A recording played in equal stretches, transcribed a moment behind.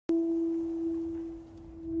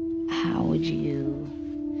How would you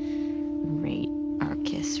rate our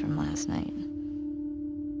kiss from last night?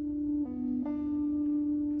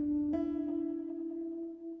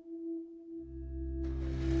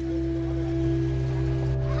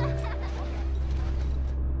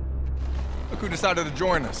 Look who decided to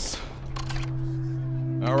join us.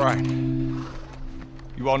 All right.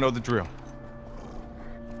 You all know the drill.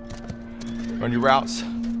 Run your routes.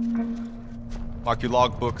 Mark your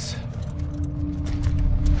logbooks.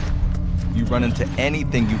 You run into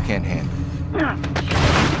anything you can't handle.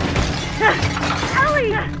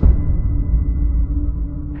 Ellie!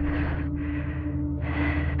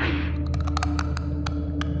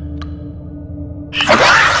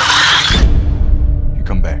 You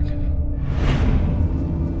come back.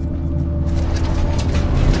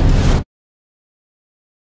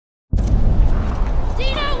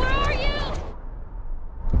 Dina, where are you?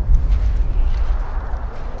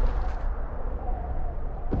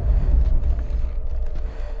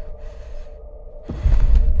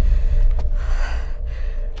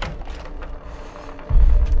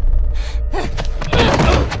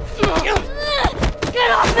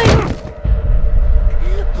 Get off me!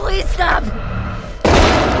 Please stop!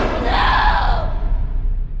 No!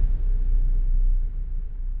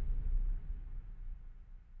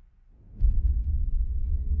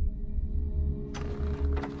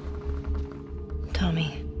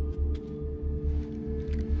 Tommy,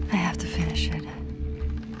 I have to finish it.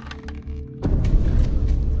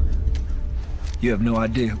 You have no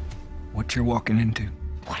idea what you're walking into.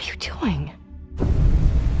 What are you doing?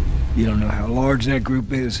 You don't know how large that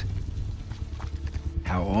group is,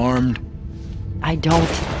 how armed. I don't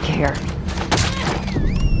care.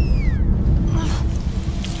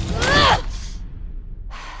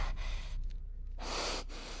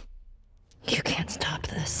 You can't stop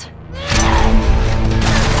this.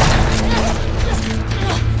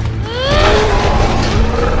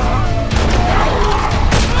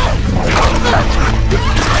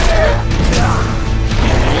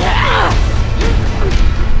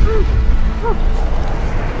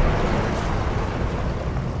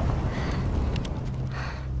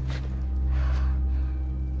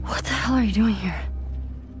 What the hell are you doing here?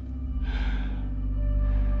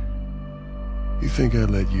 You think I'd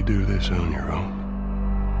let you do this on your own?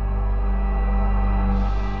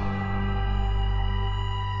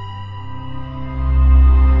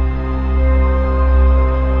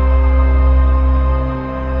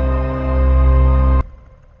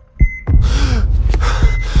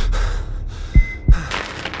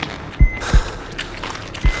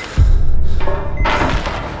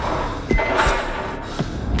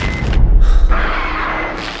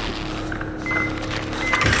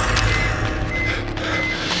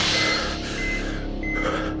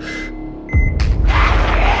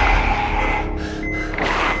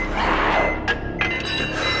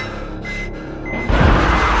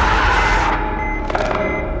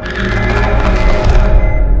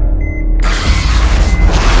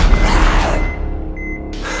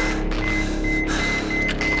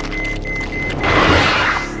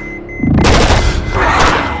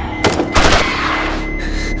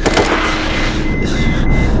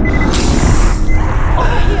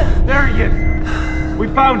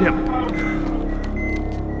 Found him!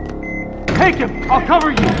 Take him! I'll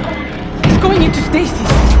cover you! He's going into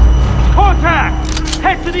stasis! Contact!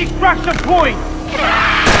 Head to the extraction point!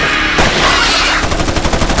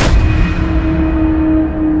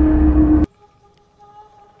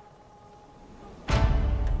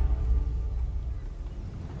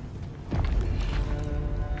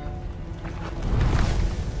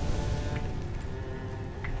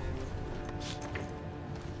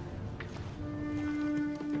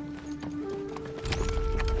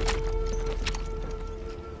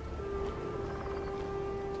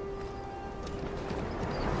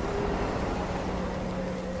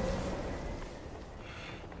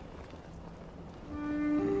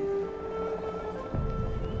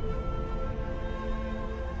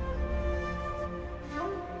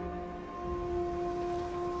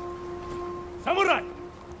 Samurai!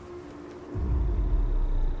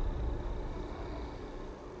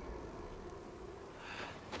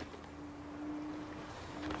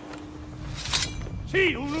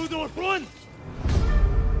 She, Urudo, front!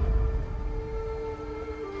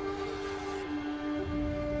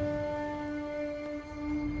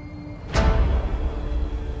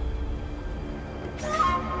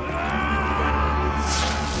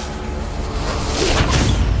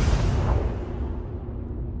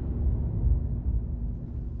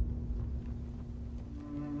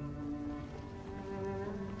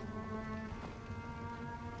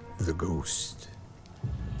 The ghost.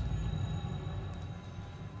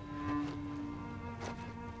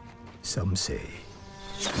 Some say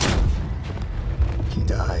he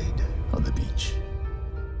died on the beach.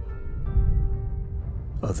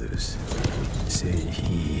 Others say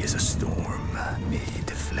he is a storm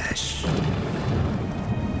made flesh.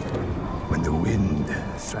 When the wind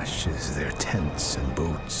thrashes their tents and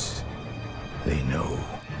boats, they know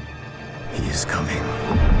he is coming.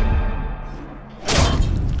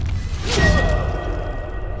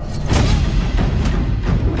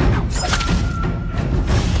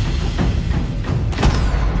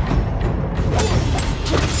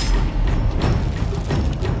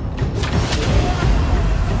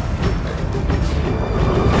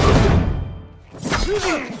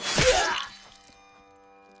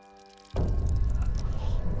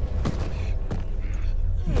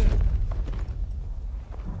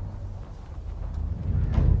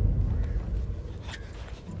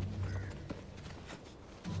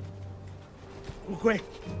 Gue,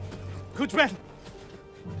 Goodman,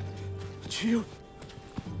 it's you.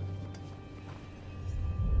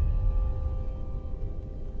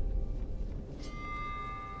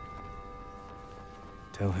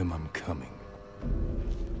 Tell him I'm coming.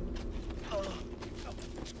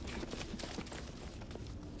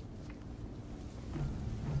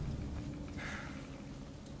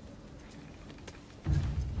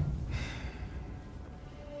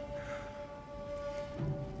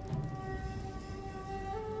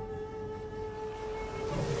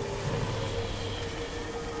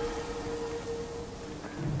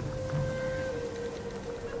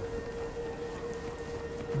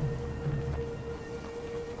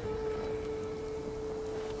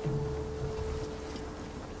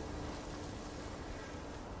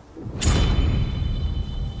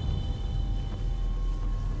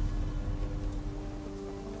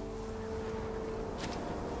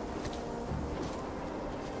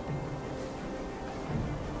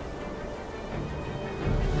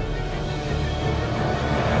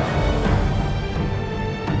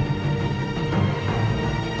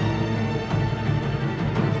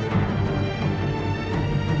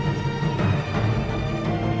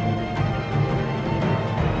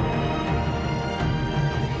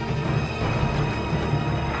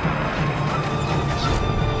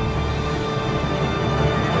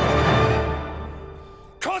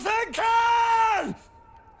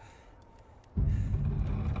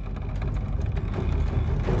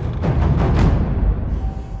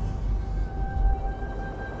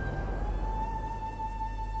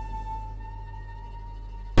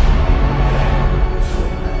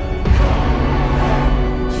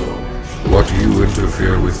 What you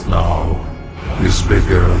interfere with now is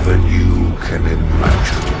bigger than you can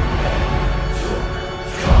imagine.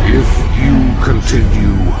 If you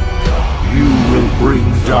continue, you will bring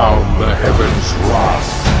down the heavens'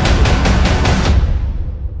 wrath.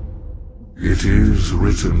 It is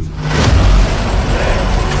written.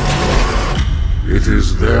 It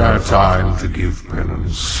is their time to give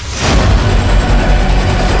penance.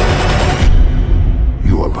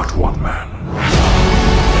 You are but one man.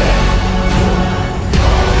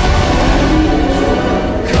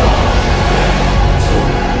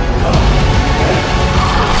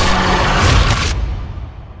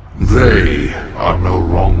 They are no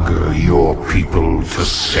longer your people to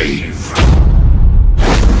save.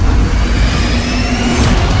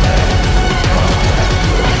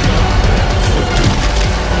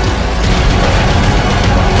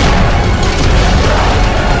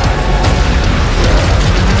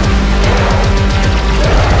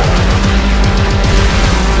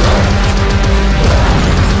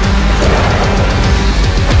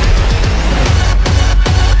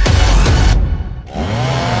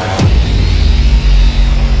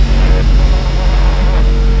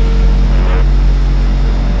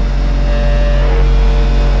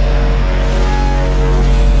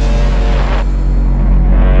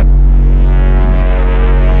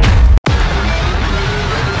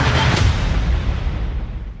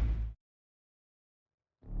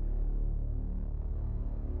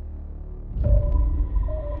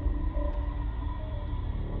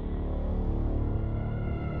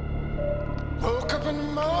 Woke up in the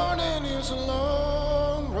morning, it's a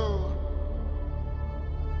long road.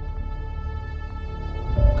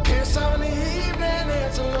 Kiss on the evening,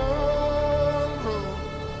 it's a long road.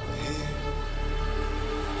 Yeah.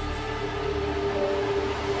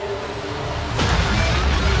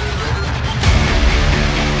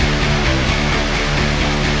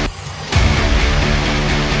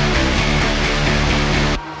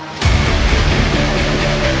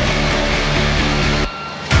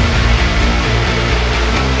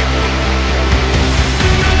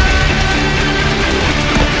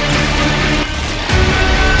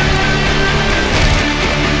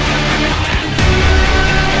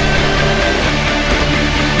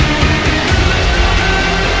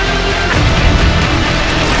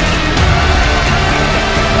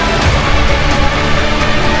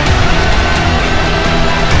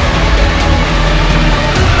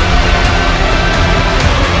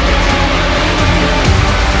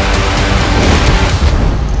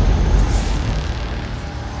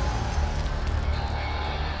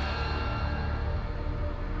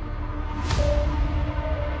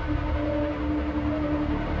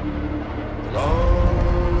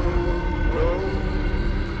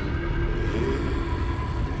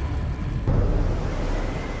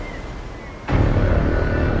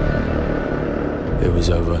 was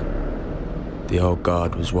over. The old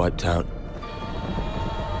guard was wiped out.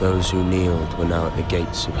 Those who kneeled were now at the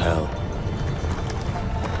gates of hell.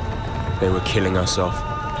 They were killing us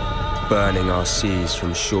off, burning our seas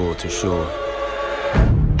from shore to shore.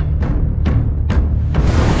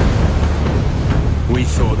 We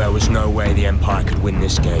thought there was no way the Empire could win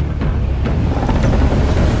this game.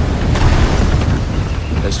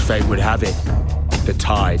 As fate would have it, the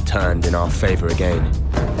tide turned in our favor again.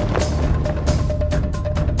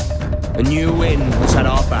 A new wind was at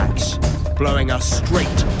our backs, blowing us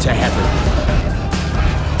straight to heaven.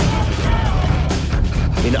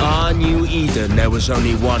 In our new Eden, there was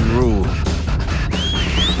only one rule.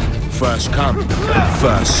 First come,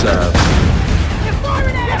 first serve.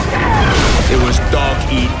 It was dog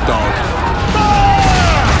eat dog.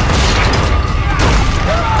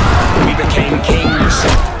 We became kings,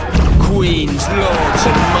 queens, lords,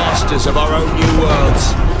 and masters of our own new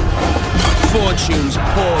worlds. Fortunes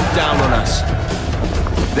poured down on us.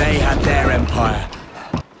 They had their empire.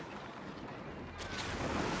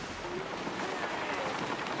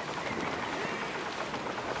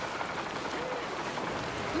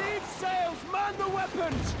 Leave sails! Man the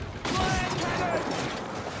weapons! Fire cannons!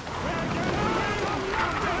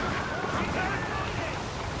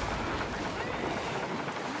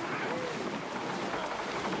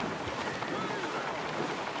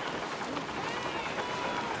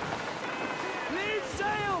 Leave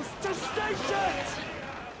sails to stations!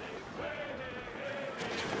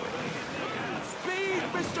 Speed,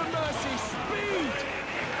 Mr. Mercy, speed!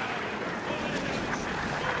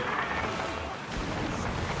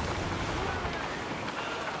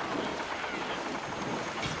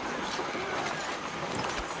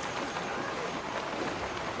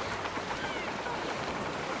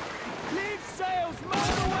 Leave sails, man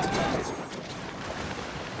the weapons!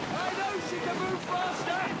 I know she can move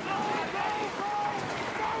faster!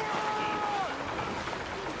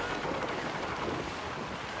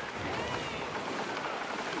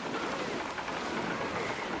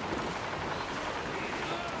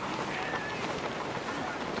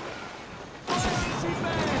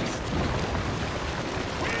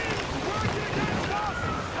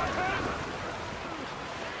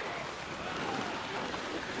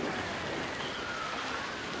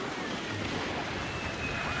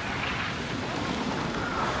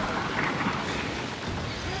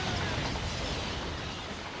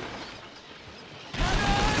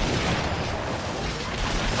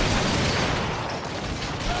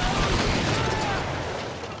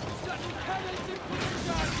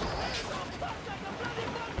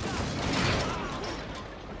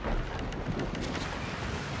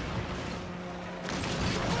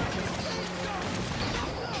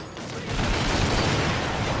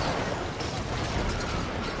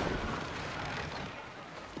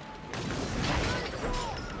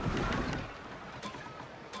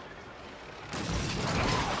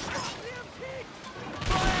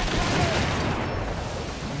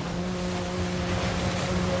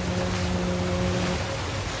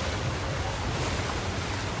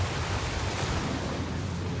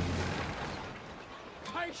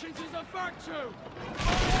 Patience is a virtue!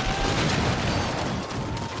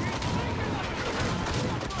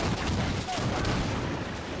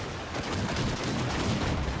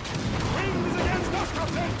 Wings against us,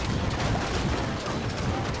 Captain!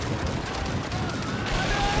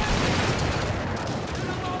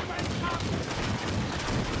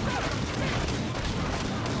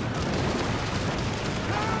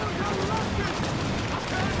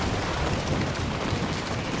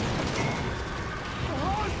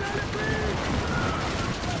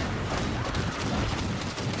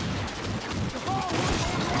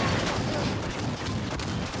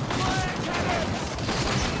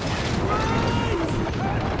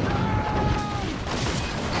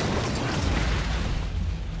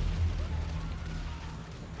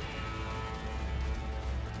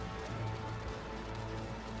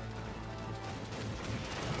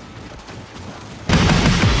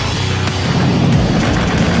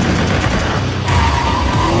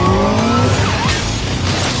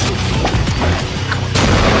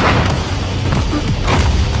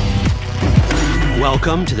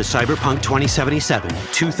 Welcome to the Cyberpunk 2077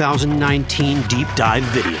 2019 Deep Dive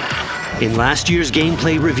video. In last year's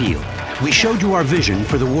gameplay reveal, we showed you our vision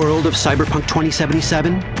for the world of Cyberpunk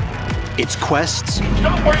 2077, its quests,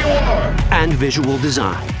 and visual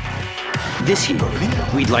design. This year,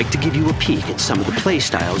 we'd like to give you a peek at some of the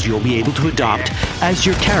playstyles you'll be able to adopt as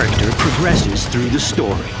your character progresses through the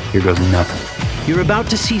story. Here goes nothing. You're about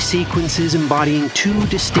to see sequences embodying two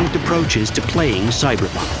distinct approaches to playing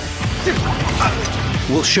Cyberpunk.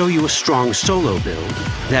 We'll show you a strong solo build,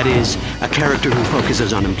 that is, a character who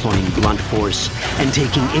focuses on employing blunt force and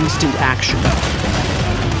taking instant action.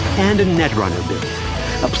 And a netrunner build,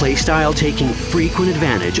 a playstyle taking frequent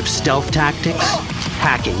advantage of stealth tactics,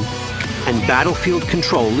 hacking, and battlefield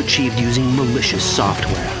control achieved using malicious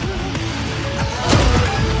software.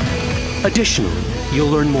 Additionally, you'll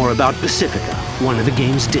learn more about Pacifica, one of the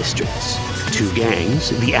game's districts, 2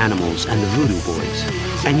 gangs, the Animals and the Voodoo Boys,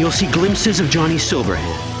 and you'll see glimpses of Johnny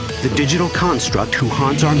Silverhand, the digital construct who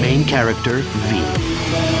haunts our main character, V.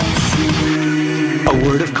 A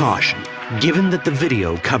word of caution. Given that the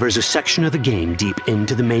video covers a section of the game deep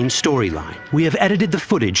into the main storyline, we have edited the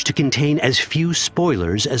footage to contain as few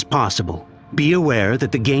spoilers as possible. Be aware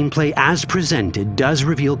that the gameplay as presented does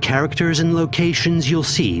reveal characters and locations you'll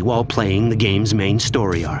see while playing the game's main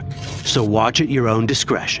story arc, so watch at your own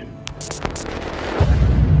discretion.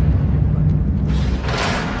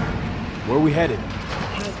 Where are we headed?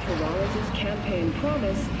 As Peralez's campaign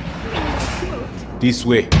promise, this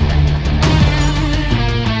way.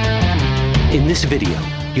 In this video,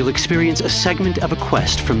 you'll experience a segment of a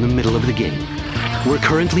quest from the middle of the game. We're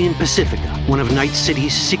currently in Pacifica, one of Night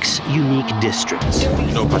City's 6 unique districts.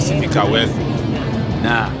 You know Pacifica well?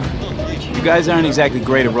 Nah. You guys aren't exactly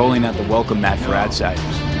great at rolling out the welcome mat for outsiders.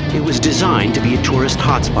 It was designed to be a tourist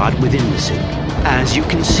hotspot within the city. As you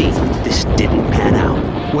can see, this didn't pan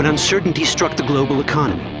out. When uncertainty struck the global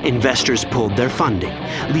economy, investors pulled their funding,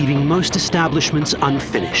 leaving most establishments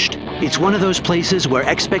unfinished. It's one of those places where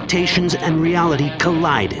expectations and reality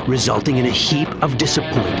collided, resulting in a heap of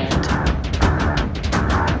disappointment.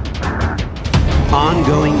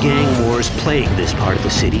 Ongoing gang wars plague this part of the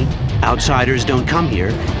city. Outsiders don't come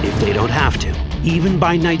here if they don't have to. Even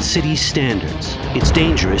by Night City's standards, it's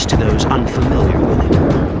dangerous to those unfamiliar with it.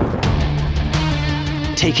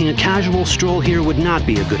 Taking a casual stroll here would not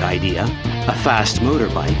be a good idea. A fast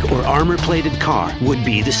motorbike or armor-plated car would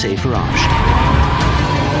be the safer option.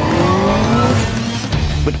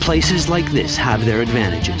 But places like this have their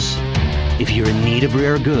advantages. If you're in need of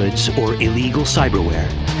rare goods or illegal cyberware,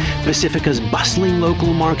 Pacifica's bustling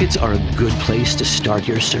local markets are a good place to start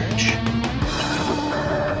your search.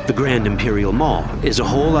 The Grand Imperial Mall is a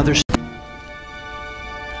whole other story.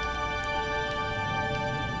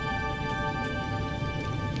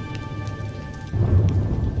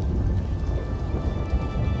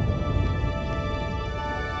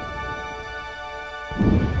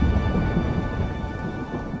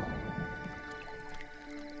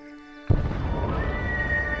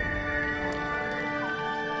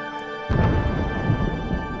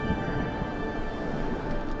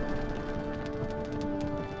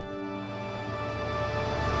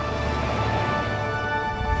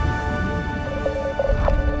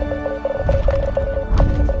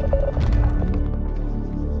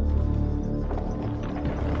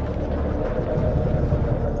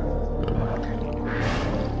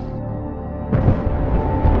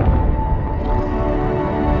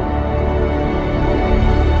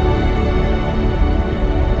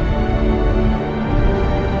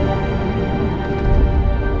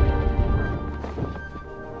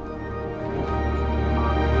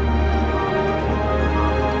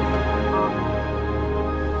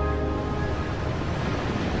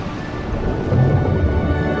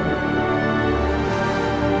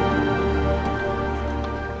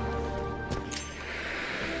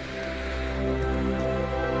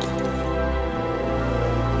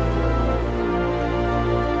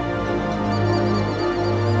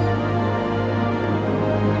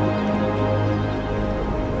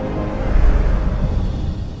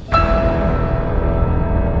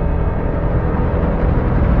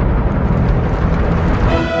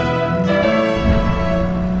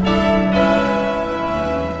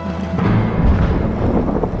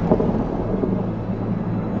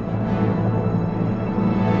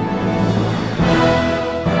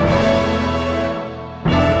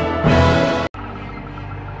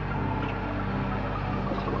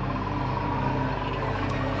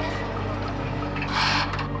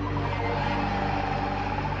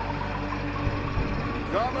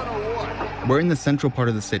 We're in the central part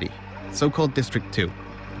of the city, so-called District 2.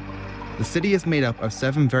 The city is made up of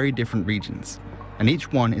 7 very different regions, and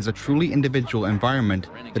each one is a truly individual environment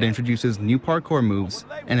that introduces new parkour moves,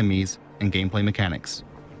 enemies, and gameplay mechanics.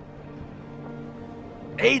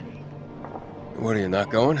 Aiden! What, are you not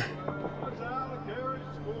going?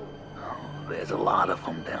 There's a lot of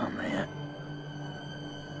them down there.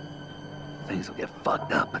 Things will get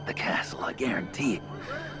fucked up at the castle, I guarantee it.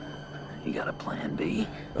 You got a plan B?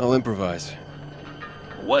 I'll improvise.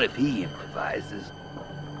 What if he improvises?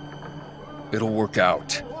 It'll work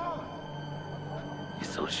out. You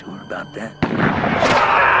so sure about that?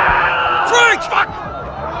 Frank! Fuck!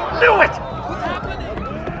 Knew it!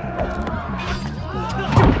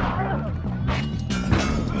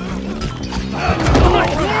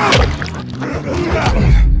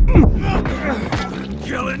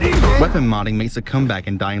 Weapon modding makes a comeback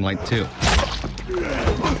in Dying Light 2.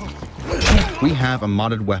 We have a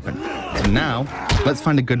modded weapon, so now let's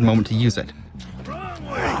find a good moment to use it. You're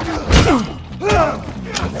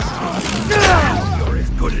as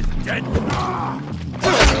good as dead.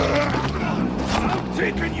 I'm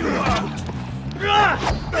taking you out.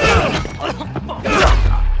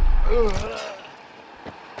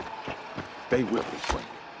 Stay with me, Frank.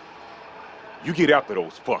 You get after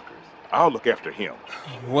those fuckers. I'll look after him.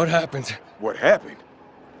 What happened? What happened?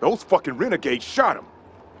 Those fucking renegades shot him.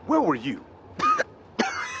 Where were you?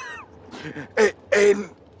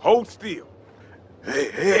 Aiden, hold still. Hey,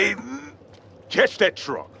 Aiden. Catch that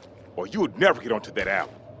truck, or you would never get onto that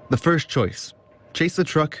alley. The first choice. Chase the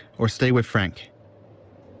truck or stay with Frank.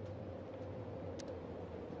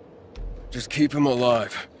 Just keep him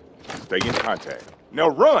alive. Stay in contact. Now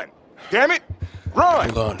run! Damn it! Run!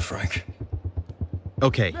 Hold on, Frank.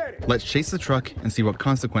 Okay, let's chase the truck and see what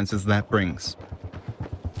consequences that brings.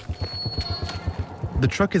 The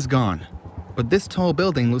truck is gone, but this tall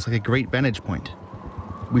building looks like a great vantage point.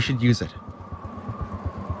 We should use it.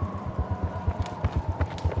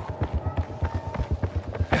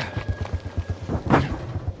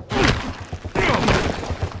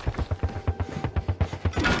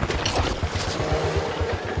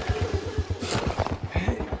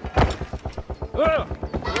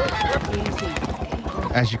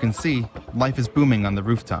 As you can see, life is booming on the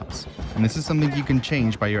rooftops, and this is something you can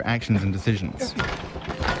change by your actions and decisions.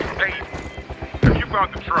 Hey, have you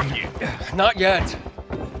found the truck yet? Not yet.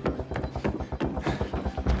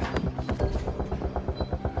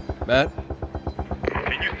 Matt?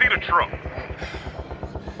 Can you see the truck?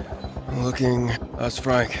 Looking. How's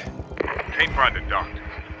Frank? Can't find the doctor.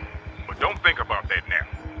 But don't think about that now.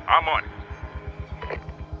 I'm on it.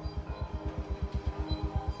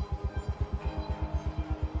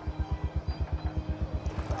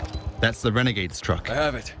 That's the Renegade's truck. I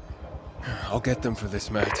have it. I'll get them for this,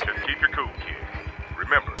 Matt. Just keep your cool, kid.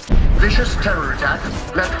 Remember. Vicious terror attack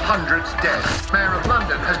left hundreds dead. Mayor of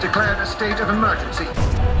London has declared a state of emergency.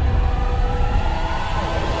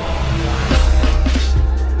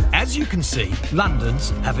 As you can see, London's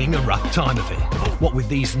having a rough time of it. What with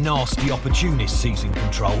these nasty opportunists seizing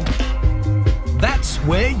control. That's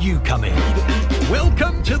where you come in.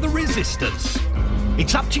 Welcome to the Resistance.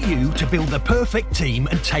 It's up to you to build the perfect team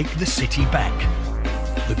and take the city back.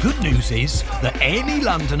 The good news is that any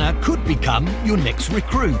Londoner could become your next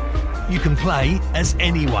recruit. You can play as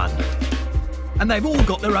anyone. And they've all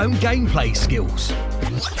got their own gameplay skills.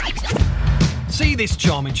 See this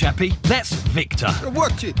charming chappie? That's Victor.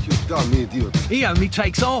 Watch it, you dumb idiot. He only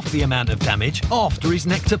takes half the amount of damage after his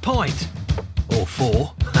nectar pint. Or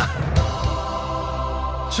 4.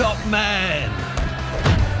 Top man!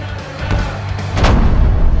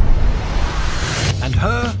 And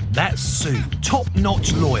her, that's Sue,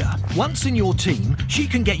 top-notch lawyer. Once in your team, she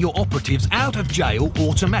can get your operatives out of jail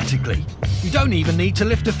automatically. You don't even need to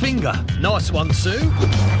lift a finger. Nice one, Sue.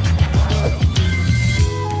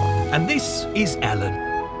 And this is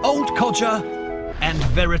Alan, old codger and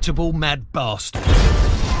veritable mad bastard.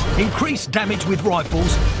 Increased damage with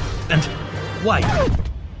rifles and... wait,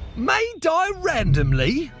 may die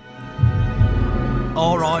randomly?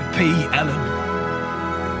 R.I.P. Alan.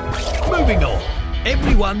 Moving on.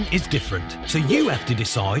 Everyone is different, so you have to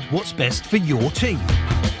decide what's best for your team.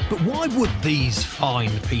 But why would these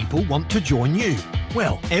fine people want to join you?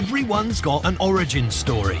 Well, everyone's got an origin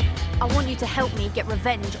story. I want you to help me get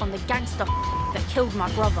revenge on the gangster that killed my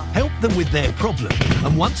brother. Help them with their problem,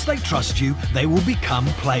 and once they trust you, they will become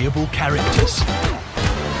playable characters.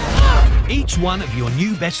 Each one of your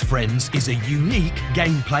new best friends is a unique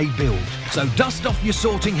gameplay build, so dust off your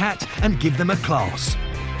sorting hat and give them a class.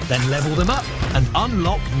 Then level them up and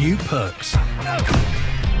unlock new perks.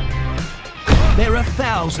 There are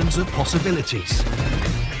thousands of possibilities.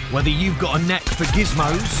 Whether you've got a knack for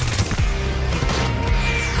gizmos,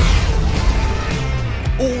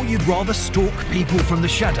 or you'd rather stalk people from the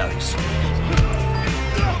shadows.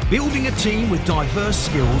 Building a team with diverse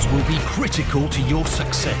skills will be critical to your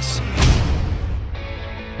success.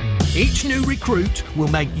 Each new recruit will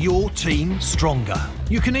make your team stronger.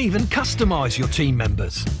 You can even customise your team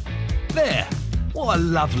members. There, what a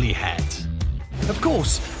lovely hat. Of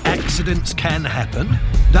course, accidents can happen.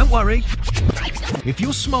 Don't worry. If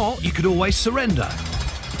you're smart, you could always surrender.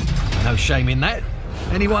 No shame in that.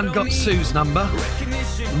 Anyone got Sue's number?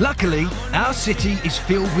 Luckily, our city is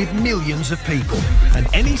filled with millions of people, and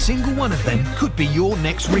any single one of them could be your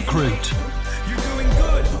next recruit.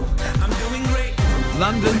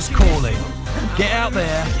 London's calling. Get out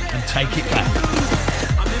there and take it back.